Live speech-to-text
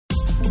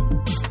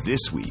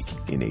This Week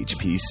in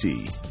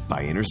HPC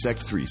by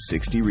Intersect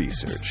 360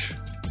 Research.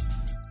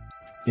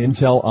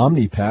 Intel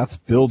OmniPath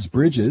builds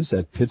bridges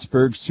at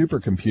Pittsburgh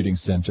Supercomputing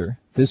Center.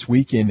 This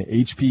Week in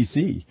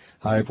HPC.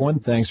 Hi, everyone.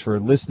 Thanks for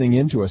listening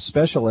in to a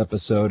special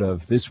episode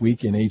of This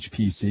Week in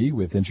HPC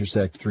with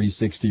Intersect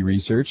 360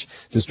 Research,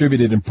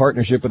 distributed in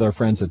partnership with our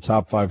friends at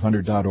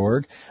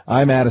top500.org.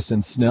 I'm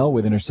Addison Snell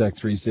with Intersect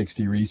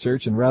 360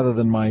 Research, and rather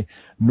than my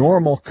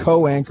normal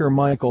co-anchor,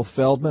 Michael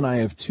Feldman, I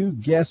have two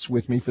guests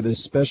with me for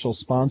this special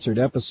sponsored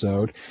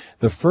episode.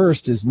 The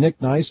first is Nick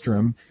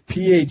Nystrom,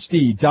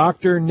 PhD,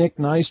 Dr. Nick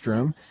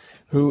Nystrom,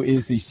 who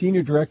is the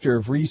Senior Director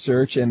of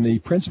Research and the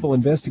Principal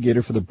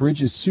Investigator for the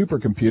Bridges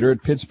Supercomputer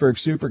at Pittsburgh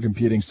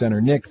Supercomputing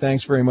Center. Nick,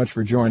 thanks very much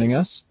for joining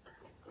us.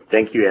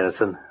 Thank you,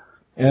 Addison.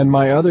 And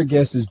my other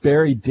guest is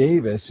Barry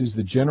Davis, who's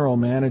the General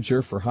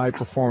Manager for High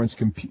Performance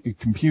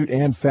Compute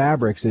and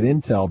Fabrics at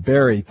Intel.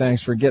 Barry,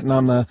 thanks for getting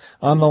on the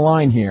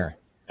line here.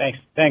 Thanks,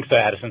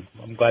 Addison.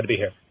 I'm glad to be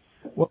here.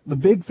 Well, the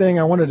big thing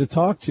I wanted to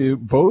talk to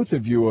both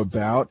of you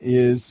about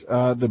is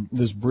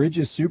this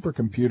Bridges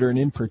supercomputer, and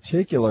in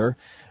particular,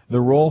 the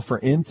role for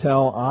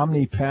Intel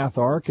OmniPath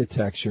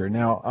architecture.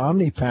 Now,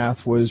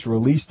 OmniPath was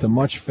released to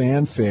much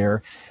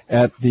fanfare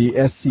at the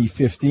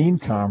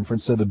SC15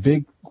 conference, so the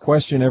big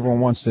question everyone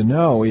wants to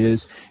know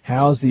is,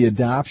 how's the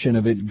adoption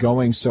of it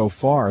going so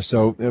far?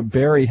 So,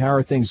 Barry, how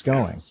are things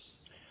going?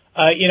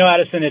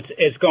 Addison,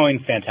 it's going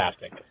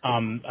fantastic.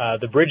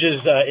 The Bridges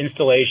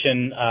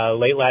installation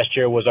late last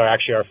year was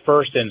actually our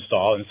first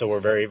install, and so we're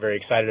very, very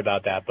excited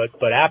about that.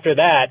 But after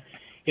that,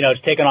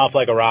 it's taken off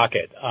like a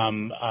rocket.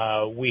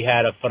 We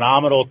had a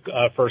phenomenal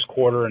first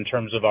quarter in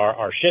terms of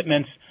our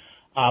shipments.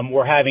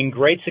 We're having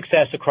great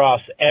success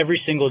across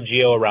every single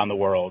geo around the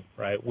world,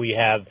 right? We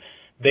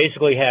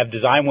basically have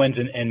design wins,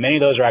 and many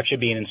of those are actually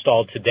being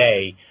installed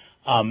today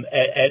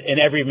in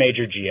every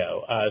major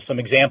geo. Some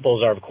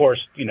examples are, of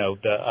course,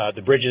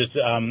 the Bridges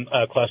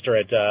cluster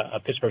at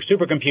Pittsburgh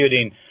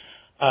Supercomputing.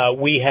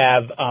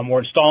 We're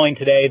installing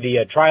today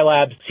the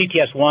TriLabs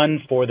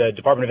CTS-1 for the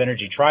Department of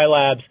Energy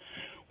TriLabs.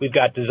 We've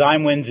got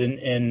design wins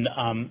in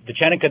the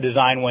Chenica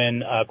design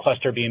win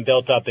cluster being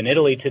built up in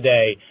Italy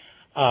today.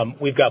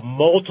 We've got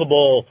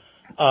multiple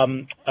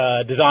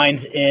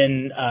designs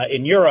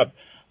in Europe.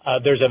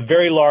 There's a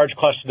very large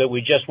cluster that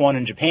we just won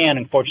in Japan.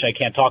 Unfortunately, I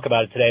can't talk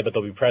about it today, but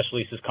there'll be press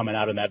releases coming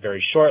out on that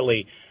very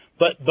shortly.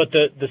 But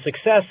the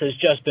success has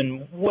just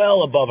been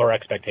well above our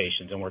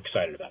expectations, and we're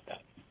excited about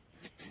that.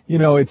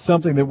 It's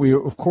something that we,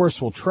 of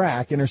course, will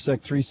track.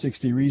 Intersect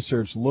 360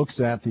 Research looks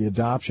at the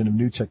adoption of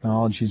new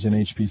technologies in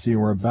HPC.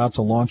 We're about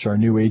to launch our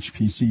new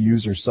HPC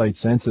user site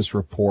census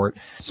report,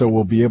 so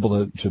we'll be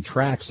able to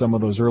track some of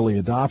those early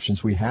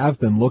adoptions. We have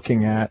been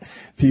looking at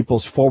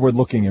people's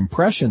forward-looking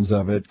impressions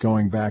of it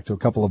going back to a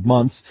couple of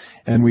months,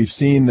 and we've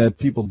seen that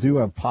people do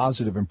have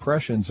positive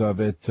impressions of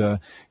it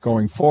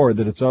going forward,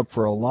 that it's up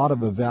for a lot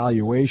of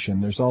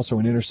evaluation. There's also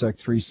an Intersect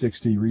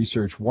 360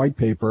 Research white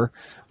paper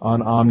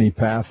on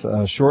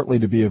OmniPath shortly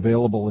to be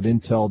available at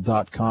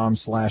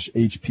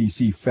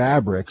intel.com/HPC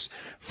Fabrics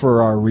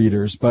for our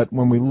readers. But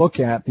when we look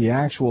at the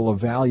actual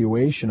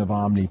evaluation of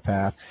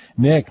OmniPath,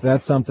 Nick,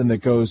 that's something that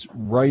goes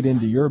right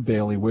into your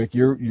bailiwick.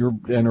 You're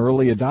an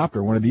early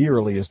adopter, one of the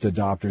earliest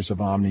adopters of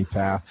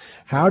OmniPath.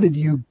 How did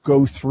you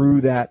go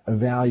through that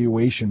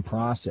evaluation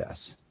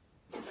process?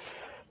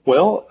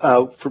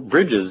 Well, for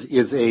Bridges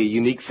is a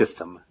unique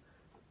system.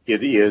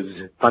 It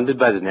is funded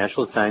by the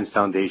National Science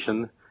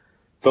Foundation,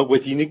 but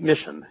with a unique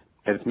mission.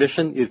 And its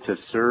mission is to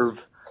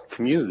serve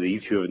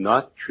communities who have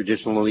not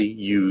traditionally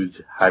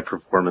used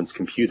high-performance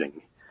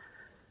computing.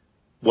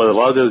 What a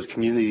lot of those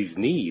communities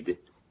need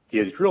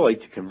is really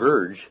to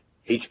converge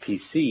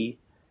HPC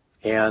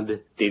and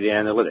data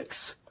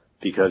analytics,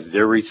 because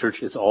their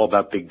research is all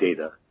about big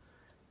data.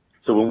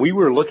 So when we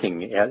were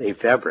looking at a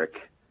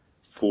fabric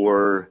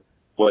for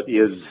what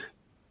is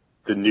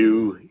the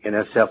new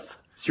NSF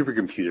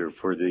supercomputer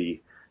for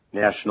the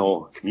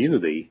national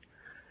community,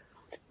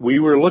 we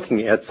were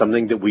looking at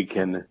something that we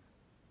can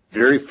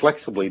very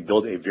flexibly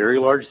build a very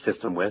large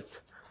system with,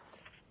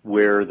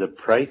 where the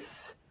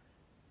price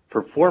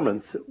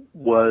performance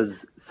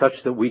was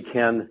such that we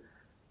can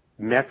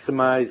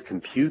maximize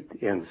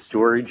compute and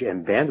storage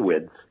and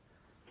bandwidth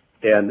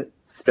and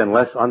spend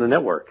less on the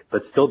network,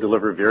 but still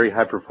deliver very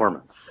high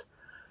performance.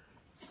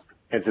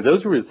 And so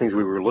those were the things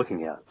we were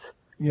looking at.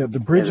 Yeah, the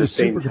Bridges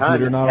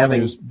supercomputer not only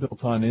was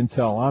built on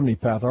Intel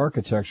OmniPath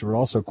architecture, but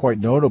also quite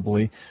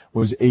notably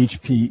was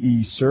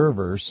HPE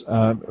servers.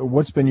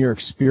 What's been your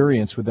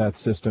experience with that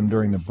system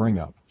during the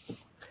bring-up?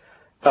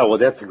 Oh, well,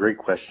 that's a great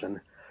question.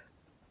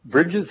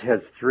 Bridges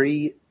has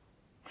 3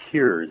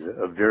 tiers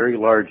of very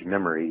large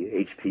memory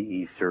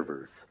HPE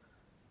servers.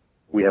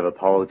 We have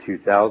Apollo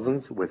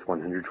 2000s with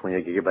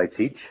 128 gigabytes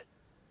each,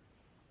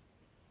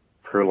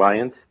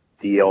 PerLiant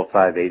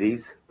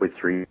DL580s with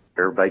 3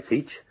 terabytes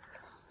each,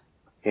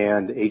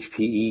 and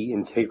HPE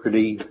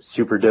Integrity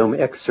Superdome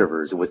X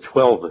servers with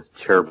 12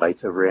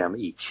 terabytes of RAM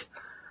each.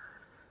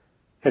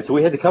 And so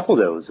we had to couple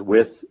those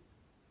with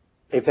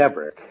a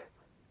fabric.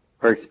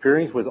 Our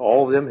experience with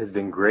all of them has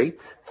been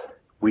great.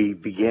 We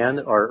began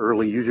our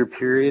early user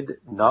period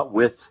not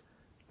with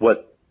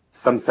what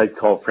some sites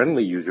call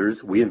friendly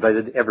users. We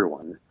invited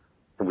everyone.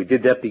 And we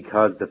did that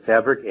because the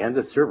fabric and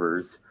the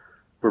servers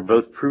were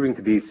both proving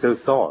to be so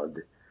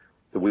solid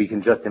that we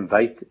can just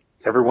invite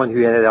everyone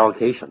who had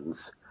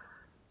allocations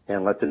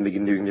and let them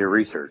begin doing their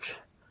research.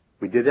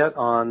 We did that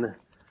on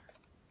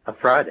a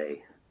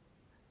Friday.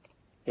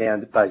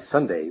 And by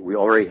Sunday, we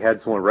already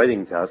had someone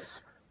writing to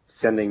us,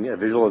 sending a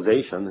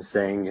visualization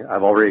saying,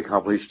 I've already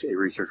accomplished a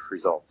research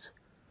result.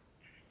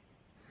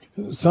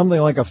 Something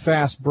like a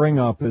fast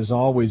bring-up is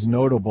always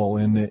notable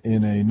in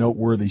a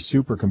noteworthy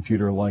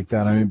supercomputer like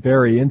that. I mean,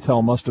 Barry,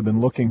 Intel must have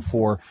been looking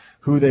for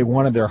who they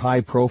wanted their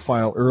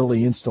high-profile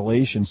early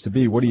installations to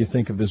be. What do you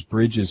think of this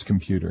Bridges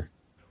computer?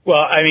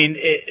 Well, I mean,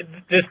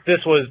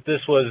 this was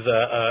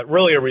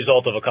really a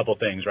result of a couple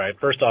things, right?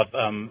 First off,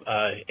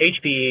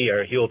 HPE,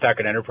 or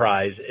Hewlett-Packard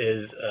Enterprise,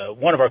 is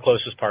one of our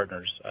closest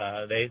partners.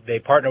 They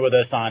partner with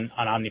us on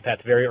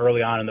OmniPath very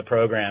early on in the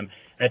program,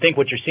 and I think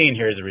what you're seeing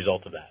here is a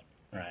result of that.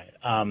 Right.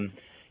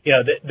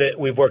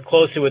 We've worked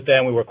closely with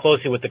them. We work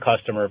closely with the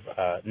customer,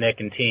 Nick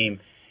and team,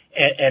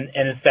 and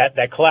it's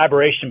that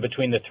collaboration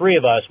between the three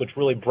of us which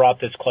really brought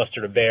this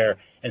cluster to bear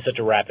in such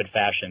a rapid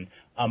fashion.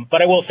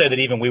 But I will say that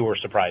even we were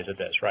surprised at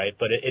this, right?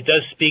 But it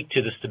does speak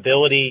to the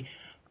stability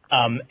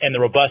and the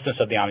robustness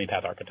of the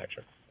OmniPath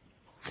architecture.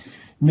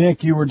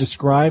 Nick, you were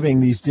describing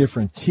these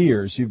different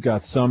tiers. You've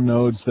got some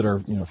nodes that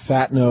are,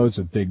 fat nodes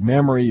with big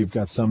memory. You've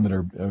got some that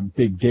are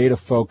big data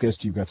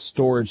focused. You've got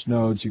storage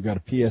nodes. You've got a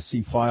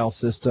PSC file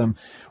system.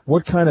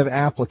 What kind of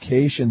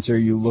applications are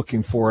you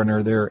looking for, and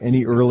are there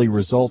any early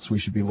results we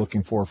should be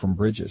looking for from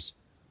Bridges?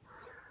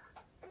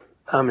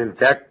 In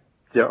fact,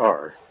 there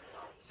are.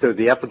 So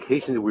the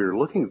applications we were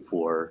looking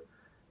for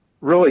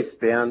really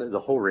span the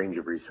whole range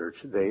of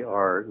research. They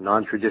are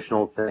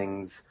non-traditional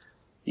things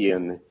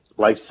in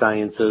life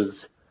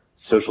sciences,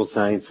 social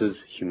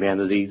sciences,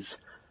 humanities,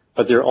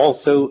 but there are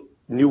also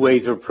new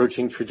ways of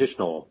approaching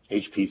traditional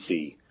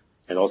HPC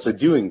and also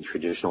doing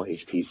traditional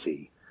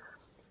HPC.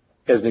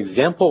 As an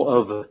example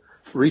of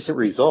recent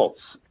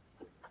results,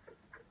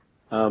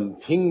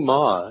 Ping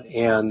Ma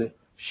and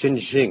Xin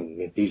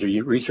Xing, these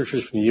are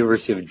researchers from the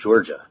University of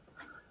Georgia,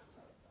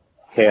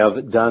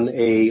 have done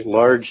a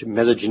large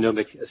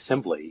metagenomic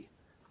assembly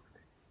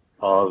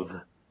of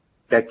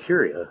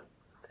bacteria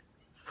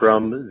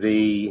from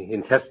the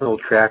intestinal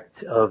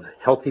tract of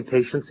healthy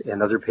patients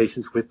and other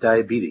patients with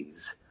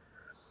diabetes.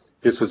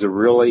 This was a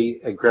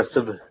really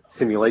aggressive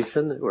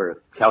simulation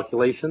or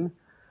calculation.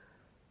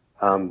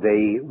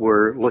 They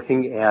were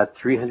looking at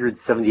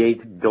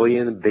 378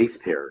 billion base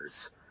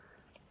pairs.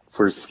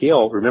 For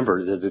scale,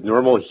 remember that the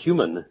normal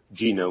human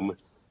genome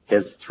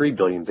has 3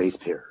 billion base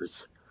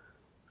pairs.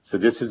 So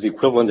this is the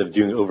equivalent of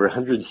doing over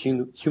 100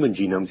 human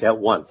genomes at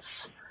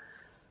once.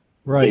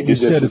 Right, you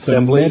said it's a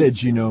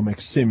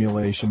metagenomic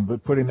simulation,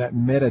 but putting that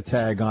meta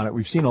tag on it.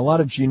 We've seen a lot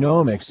of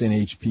genomics in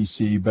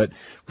HPC, but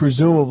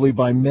presumably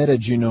by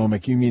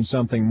metagenomic you mean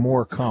something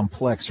more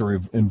complex or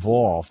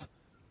involved.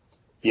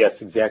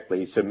 Yes,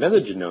 exactly. So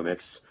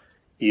metagenomics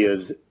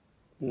is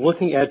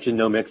looking at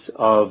genomics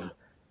of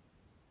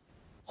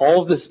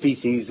all of the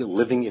species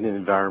living in an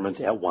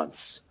environment at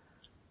once.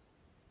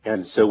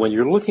 And so when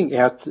you're looking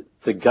at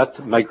the gut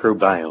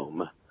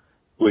microbiome,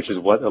 which is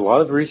what a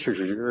lot of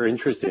researchers are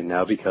interested in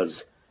now,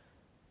 because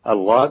a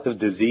lot of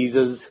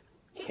diseases,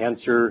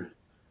 cancer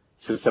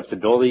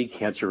susceptibility,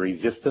 cancer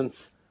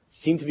resistance,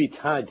 seem to be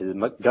tied to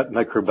the gut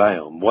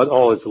microbiome, what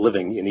all is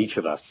living in each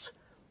of us,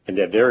 and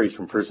that varies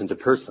from person to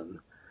person.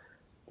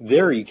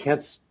 There you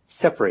can't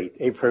separate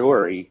a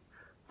priori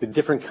the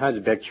different kinds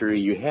of bacteria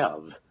you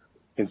have.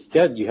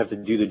 Instead, you have to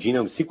do the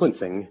genome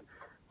sequencing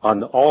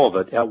on all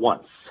of it at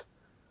once.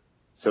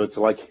 So it's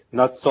like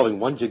not solving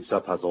one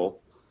jigsaw puzzle,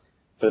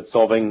 but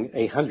solving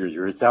 100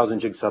 or 1,000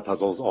 jigsaw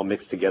puzzles all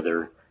mixed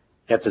together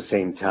at the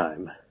same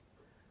time.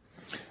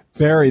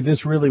 Barry,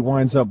 this really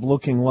winds up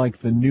looking like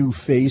the new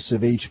face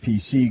of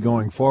HPC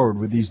going forward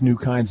with these new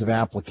kinds of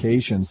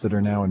applications that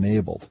are now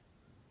enabled.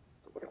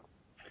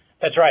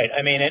 That's right.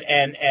 I mean,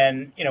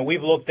 and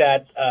we've looked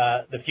at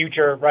the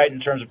future, right, in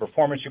terms of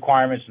performance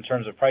requirements, in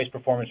terms of price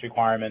performance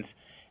requirements,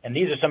 and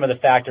these are some of the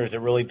factors that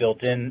really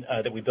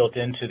that we built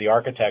into the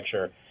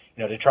architecture,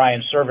 to try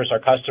and service our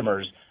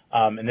customers.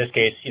 In this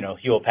case,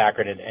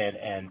 Hewlett-Packard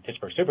and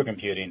Pittsburgh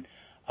Supercomputing.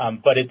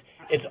 But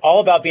it's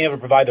all about being able to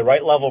provide the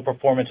right level of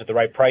performance at the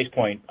right price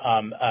point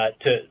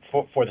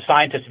for the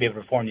scientists to be able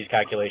to perform these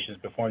calculations,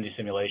 perform these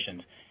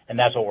simulations, and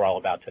that's what we're all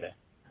about today.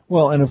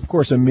 Well, and of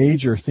course, a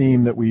major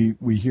theme that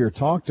we hear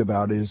talked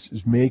about is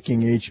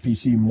making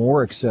HPC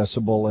more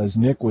accessible, as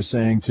Nick was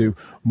saying, to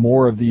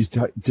more of these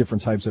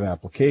different types of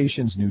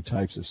applications, new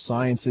types of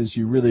sciences.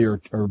 You really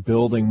are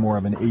building more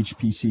of an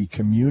HPC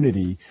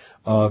community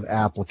of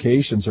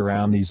applications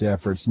around these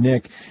efforts.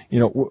 Nick,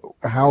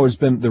 how has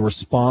been the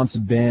response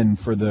been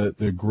for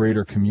the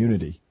greater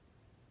community?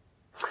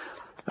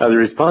 The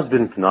response has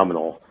been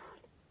phenomenal.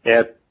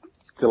 At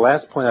the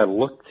last point I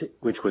looked,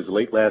 which was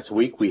late last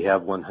week, we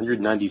have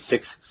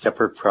 196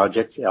 separate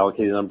projects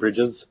allocated on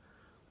Bridges.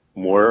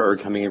 More are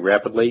coming in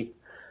rapidly.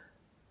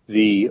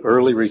 the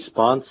early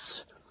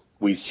response,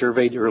 we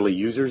surveyed early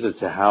users as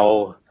to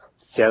how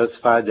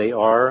satisfied they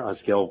are on a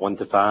scale of 1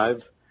 to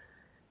 5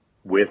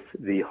 with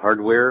the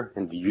hardware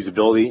and the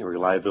usability and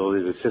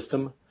reliability of the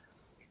system.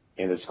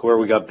 And the score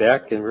we got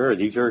back, and remember,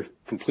 these are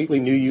completely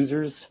new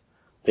users.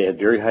 They had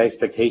very high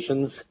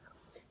expectations,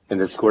 and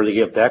the score they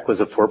got back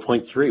was a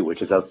 4.3,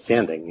 which is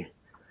outstanding.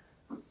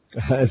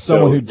 As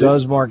someone who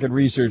does market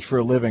research for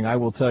a living, I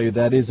will tell you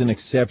that is an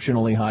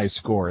exceptionally high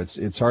score.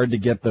 It's hard to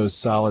get those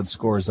solid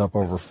scores up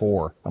over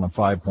 4 on a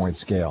 5-point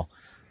scale.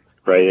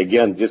 Right.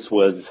 Again, this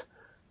was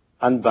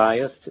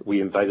unbiased.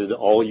 We invited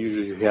all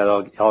users who had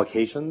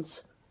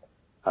allocations.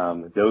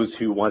 Those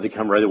who wanted to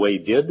come right away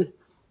did.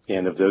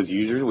 And of those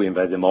users, we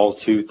invited them all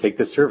to take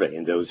the survey.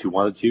 And those who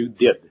wanted to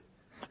did.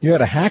 You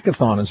had a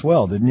hackathon as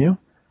well, didn't you?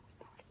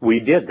 We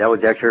did. That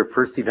was actually our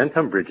first event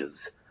on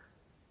Bridges.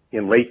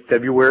 In late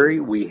February,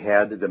 we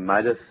had the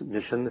Midas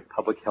Mission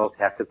Public Health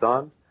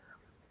Hackathon,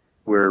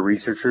 where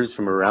researchers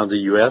from around the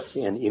U.S.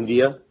 and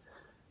India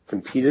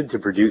competed to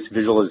produce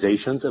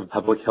visualizations of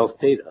public health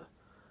data.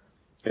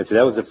 And so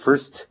that was the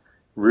first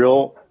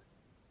real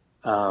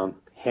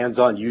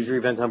hands-on user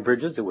event on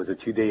Bridges. It was a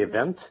 2-day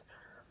event.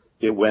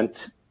 It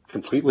went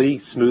completely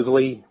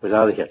smoothly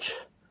without a hitch.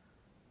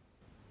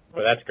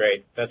 Well, that's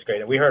great. That's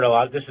great. And we heard a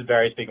lot. This is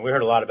Barry speaking. We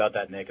heard a lot about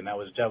that, Nick, and that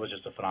was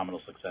just a phenomenal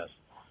success.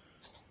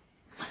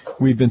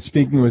 We've been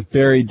speaking with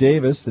Barry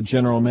Davis, the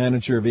General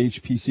Manager of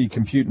HPC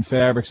Compute and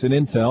Fabrics at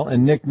Intel,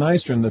 and Nick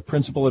Nystrom, the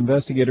Principal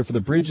Investigator for the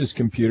Bridges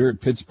computer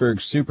at Pittsburgh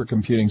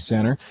Supercomputing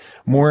Center.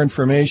 More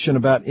information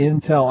about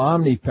Intel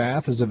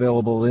OmniPath is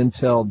available at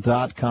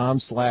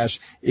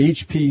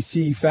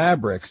intel.com/HPC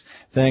Fabrics.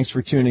 Thanks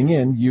for tuning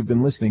in. You've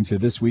been listening to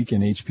This Week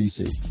in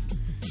HPC.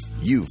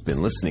 You've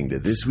been listening to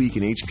This Week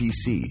in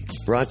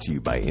HPC, brought to you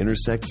by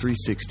Intersect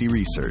 360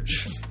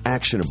 Research,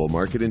 actionable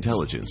market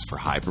intelligence for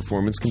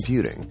high-performance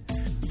computing.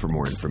 For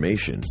more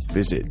information,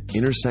 visit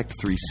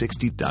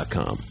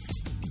intersect360.com.